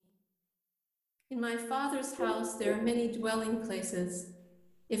In my Father's house there are many dwelling places.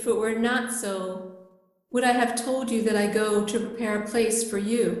 If it were not so, would I have told you that I go to prepare a place for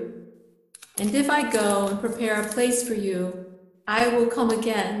you? And if I go and prepare a place for you, I will come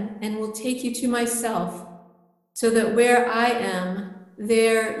again and will take you to myself, so that where I am,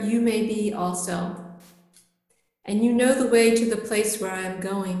 there you may be also. And you know the way to the place where I am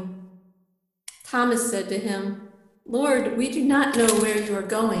going. Thomas said to him, Lord, we do not know where you are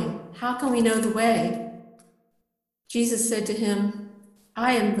going. How can we know the way? Jesus said to him,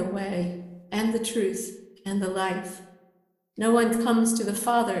 I am the way and the truth and the life. No one comes to the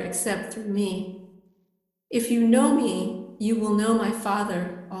Father except through me. If you know me, you will know my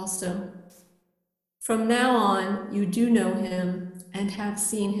Father also. From now on, you do know him and have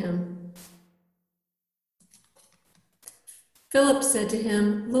seen him. Philip said to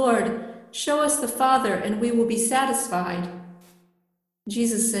him, Lord, show us the Father, and we will be satisfied.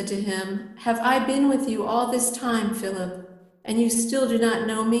 Jesus said to him, Have I been with you all this time, Philip, and you still do not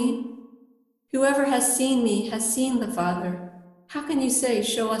know me? Whoever has seen me has seen the Father. How can you say,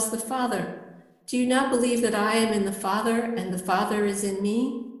 Show us the Father? Do you not believe that I am in the Father, and the Father is in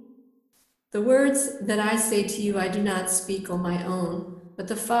me? The words that I say to you I do not speak on my own, but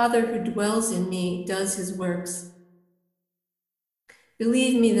the Father who dwells in me does his works.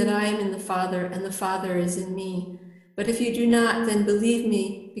 Believe me that I am in the Father, and the Father is in me. But if you do not, then believe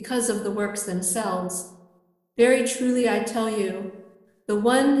me because of the works themselves. Very truly I tell you, the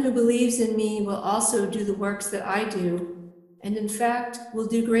one who believes in me will also do the works that I do, and in fact will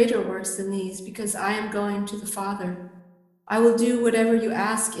do greater works than these, because I am going to the Father. I will do whatever you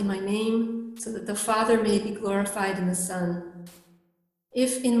ask in my name, so that the Father may be glorified in the Son.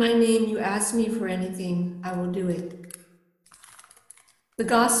 If in my name you ask me for anything, I will do it. The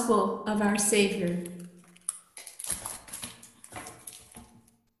Gospel of our Savior.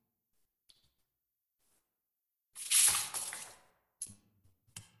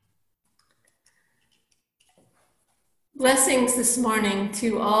 Blessings this morning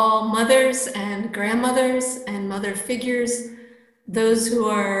to all mothers and grandmothers and mother figures, those who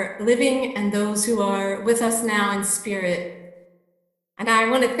are living and those who are with us now in spirit. And I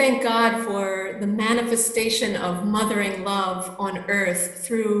want to thank God for the manifestation of mothering love on earth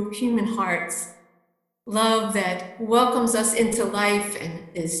through human hearts. Love that welcomes us into life and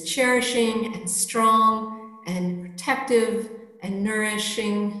is cherishing and strong and protective and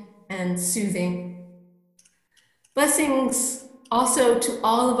nourishing and soothing. Blessings also to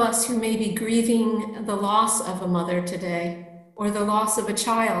all of us who may be grieving the loss of a mother today, or the loss of a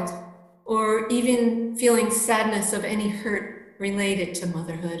child, or even feeling sadness of any hurt related to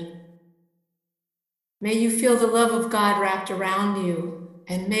motherhood. May you feel the love of God wrapped around you,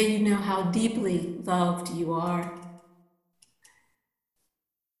 and may you know how deeply loved you are.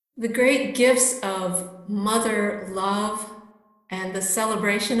 The great gifts of mother love and the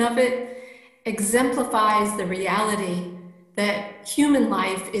celebration of it exemplifies the reality that human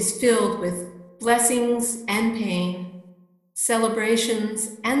life is filled with blessings and pain,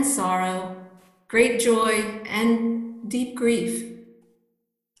 celebrations and sorrow, great joy and deep grief.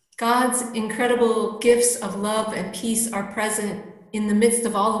 God's incredible gifts of love and peace are present in the midst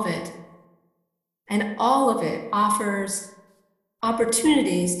of all of it, and all of it offers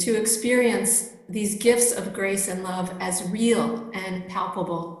opportunities to experience these gifts of grace and love as real and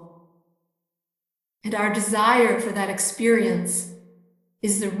palpable. And our desire for that experience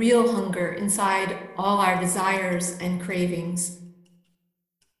is the real hunger inside all our desires and cravings.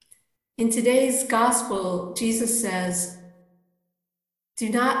 In today's gospel, Jesus says, do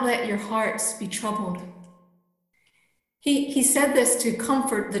not let your hearts be troubled. He said this to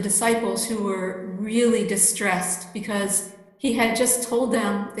comfort the disciples who were really distressed because he had just told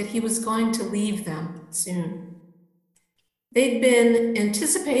them that he was going to leave them soon. They'd been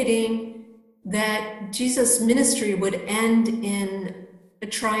anticipating that Jesus' ministry would end in a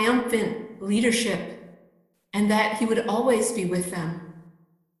triumphant leadership and that he would always be with them.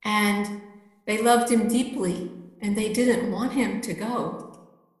 And they loved him deeply and they didn't want him to go.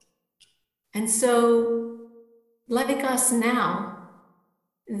 And so, like us now,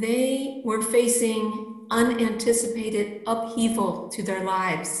 they were facing unanticipated upheaval to their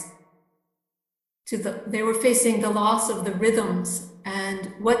lives. They were facing the loss of the rhythms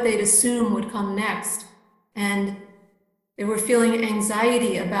and what they'd assume would come next. And they were feeling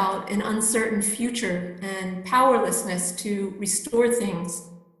anxiety about an uncertain future and powerlessness to restore things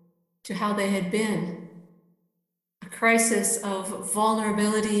to how they had been. A crisis of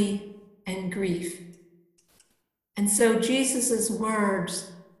vulnerability and grief. And so Jesus's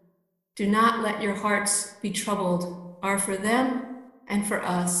words, do not let your hearts be troubled, are for them and for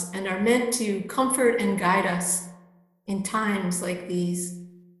us, and are meant to comfort and guide us in times like these.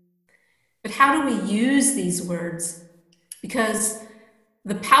 But how do we use these words? Because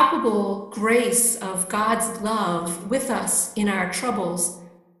the palpable grace of God's love with us in our troubles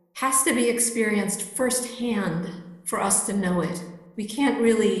has to be experienced firsthand for us to know it. We can't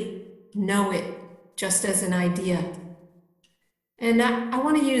really know it just as an idea. And I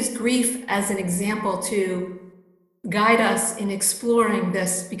want to use grief as an example to guide us in exploring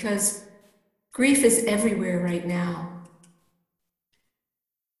this, because grief is everywhere right now.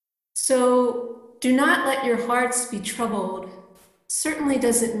 So do not let your hearts be troubled certainly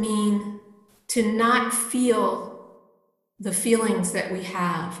doesn't mean to not feel the feelings that we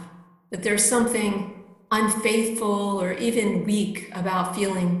have, that there's something unfaithful or even weak about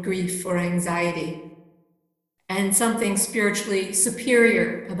feeling grief or anxiety, and something spiritually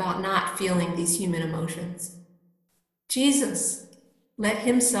superior about not feeling these human emotions. Jesus let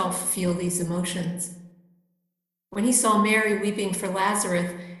himself feel these emotions. When he saw Mary weeping for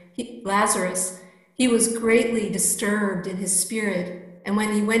Lazarus, he was greatly disturbed in his spirit, and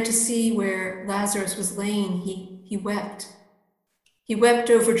when he went to see where Lazarus was laying, he wept. He wept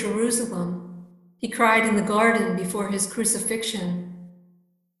over Jerusalem. He cried in the garden before his crucifixion.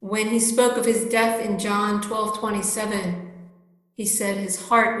 When he spoke of his death in John 12:27, he said his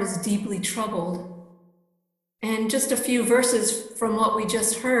heart was deeply troubled. And just a few verses from what we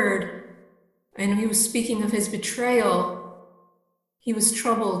just heard, and he was speaking of his betrayal, he was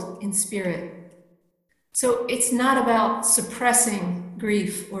troubled in spirit. So it's not about suppressing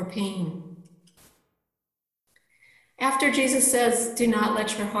grief or pain. After Jesus says, do not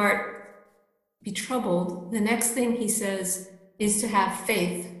let your heart be troubled, the next thing he says is to have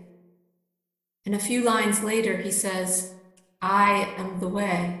faith. And a few lines later, he says, I am the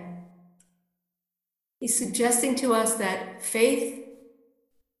way. He's suggesting to us that faith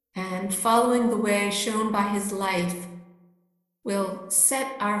and following the way shown by his life will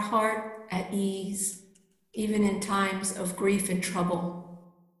set our heart at ease, even in times of grief and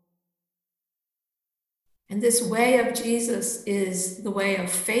trouble. And this way of Jesus is the way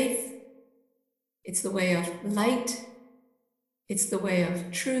of faith. It's the way of light. It's the way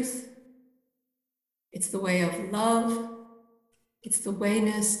of truth. It's the way of love. It's the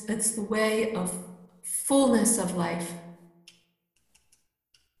way of fullness of life.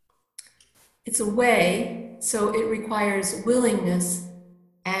 It's a way, so it requires willingness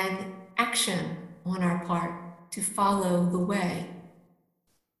and action on our part to follow the way.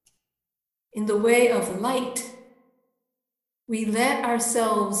 In the way of light, we let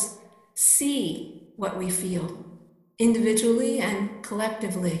ourselves see what we feel, individually and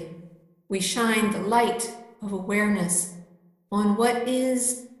collectively. We shine the light of awareness on what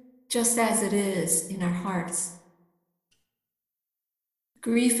is just as it is in our hearts.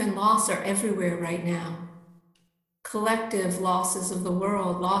 Grief and loss are everywhere right now. Collective losses of the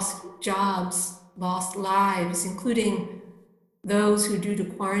world, lost jobs, lost lives, including those who, due to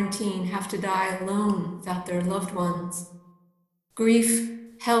quarantine, have to die alone without their loved ones. Grief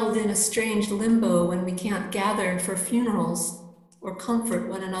held in a strange limbo when we can't gather for funerals or comfort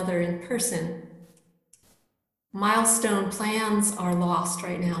one another in person. Milestone plans are lost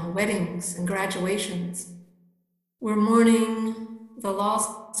right now, weddings and graduations. We're mourning the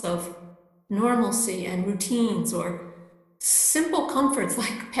loss of normalcy and routines, or simple comforts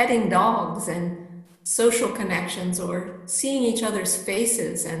like petting dogs and social connections, or seeing each other's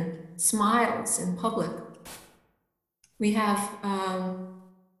faces and smiles in public. We have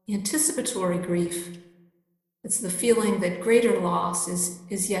anticipatory grief. It's the feeling that greater loss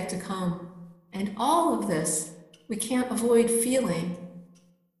is yet to come. And all of this, we can't avoid feeling.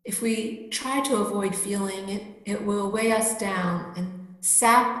 If we try to avoid feeling, it will weigh us down and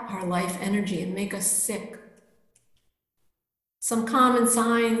sap our life energy and make us sick. Some common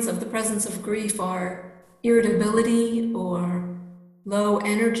signs of the presence of grief are irritability or low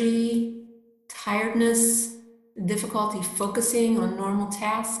energy, tiredness, difficulty focusing on normal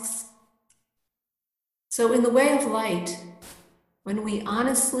tasks. So in the way of light, when we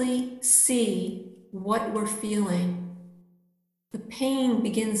honestly see what we're feeling, the pain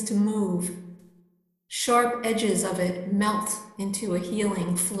begins to move. Sharp edges of it melt into a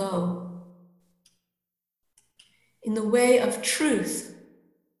healing flow. In the way of truth,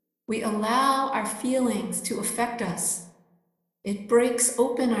 we allow our feelings to affect us. It breaks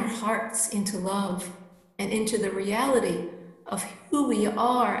open our hearts into love and into the reality of who we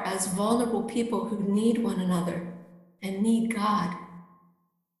are as vulnerable people who need one another and need God.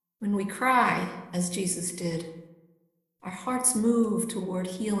 When we cry, as Jesus did, our hearts move toward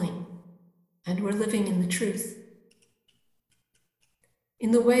healing, and we're living in the truth.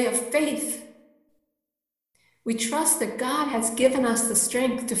 In the way of faith, we trust that God has given us the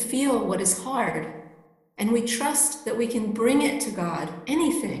strength to feel what is hard, and we trust that we can bring it to God,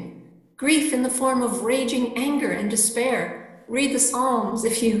 anything. Grief in the form of raging anger and despair. Read the Psalms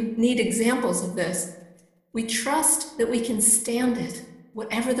if you need examples of this. We trust that we can stand it,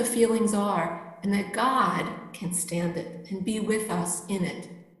 whatever the feelings are, and that God can stand it and be with us in it.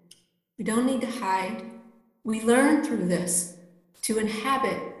 We don't need to hide. We learn through this to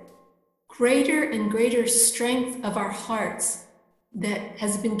inhabit greater and greater strength of our hearts that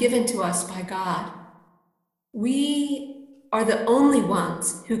has been given to us by God. We are the only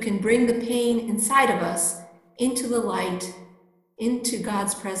ones who can bring the pain inside of us into the light, into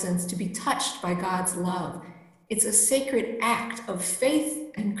God's presence, to be touched by God's love. It's a sacred act of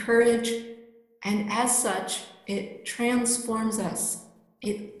faith and courage, and as such, it transforms us.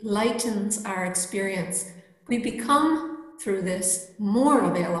 It lightens our experience. We become, through this, more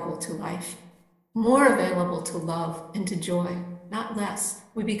available to life, more available to love and to joy, not less.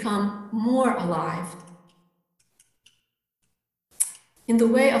 We become more alive. In the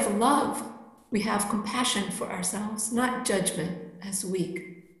way of love, we have compassion for ourselves, not judgment as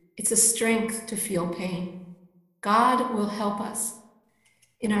weak. It's a strength to feel pain. God will help us.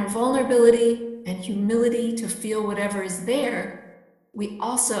 In our vulnerability and humility to feel whatever is there, we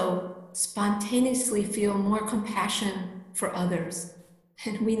also spontaneously feel more compassion for others.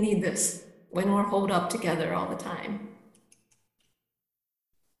 And we need this when we're holed up together all the time.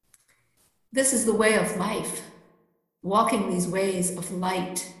 This is the way of life, walking these ways of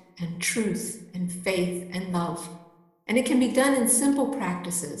light and truth and faith and love. And it can be done in simple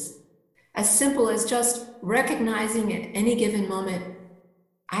practices, as simple as just recognizing at any given moment,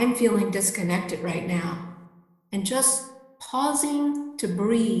 I'm feeling disconnected right now, and just pausing to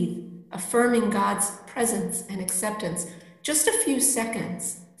breathe, affirming God's presence and acceptance. Just a few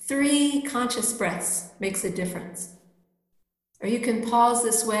seconds, 3 conscious breaths makes a difference. Or you can pause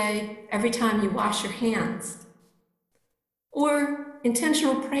this way every time you wash your hands. Or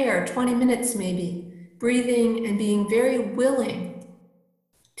intentional prayer, 20 minutes maybe, breathing and being very willing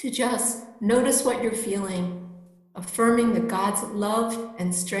to just notice what you're feeling, affirming that God's love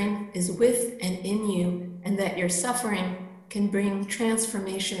and strength is with and in you, and that your suffering can bring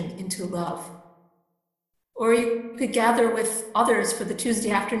transformation into love. Or you could gather with others for the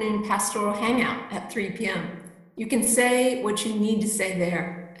Tuesday afternoon pastoral hangout at 3 p.m. You can say what you need to say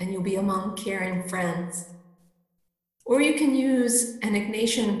there, and you'll be among caring friends. Or you can use an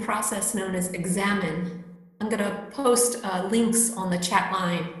Ignatian process known as Examen. I'm going to post links on the chat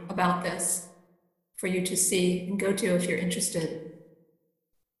line about this for you to see and go to if you're interested.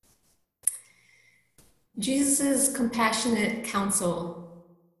 Jesus' compassionate counsel,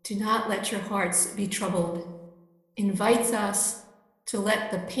 do not let your hearts be troubled, invites us to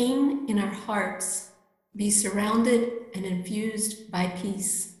let the pain in our hearts be surrounded and infused by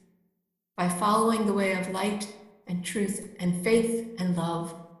peace, by following the way of light and truth and faith and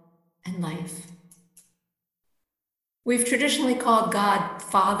love and life. We've traditionally called God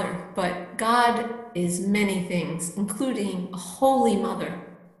Father, but God is many things, including a holy mother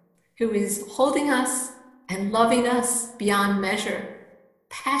who is holding us and loving us beyond measure,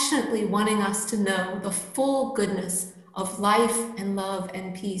 passionately wanting us to know the full goodness of life and love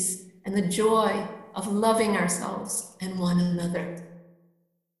and peace and the joy of loving ourselves and one another.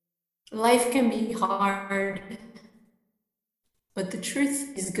 Life can be hard, but the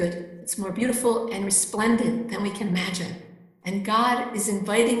truth is good. It's more beautiful and resplendent than we can imagine. And God is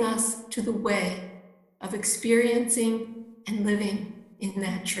inviting us to the way of experiencing and living in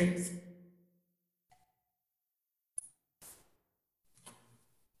that truth.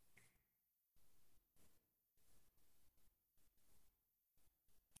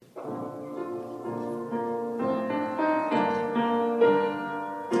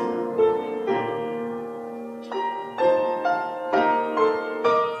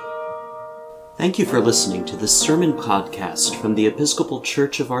 Thank you for listening to this sermon podcast from the Episcopal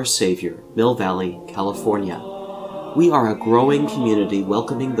Church of Our Savior, Mill Valley, California. We are a growing community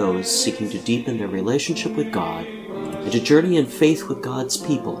welcoming those seeking to deepen their relationship with God and to journey in faith with God's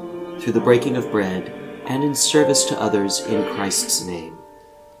people through the breaking of bread and in service to others in Christ's name.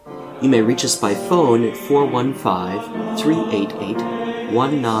 You may reach us by phone at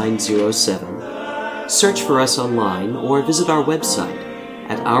 415-388-1907, search for us online, or visit our website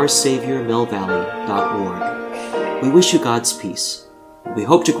at OurSaviorMillValley.org. We wish you God's peace. We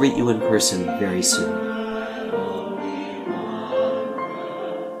hope to greet you in person very soon.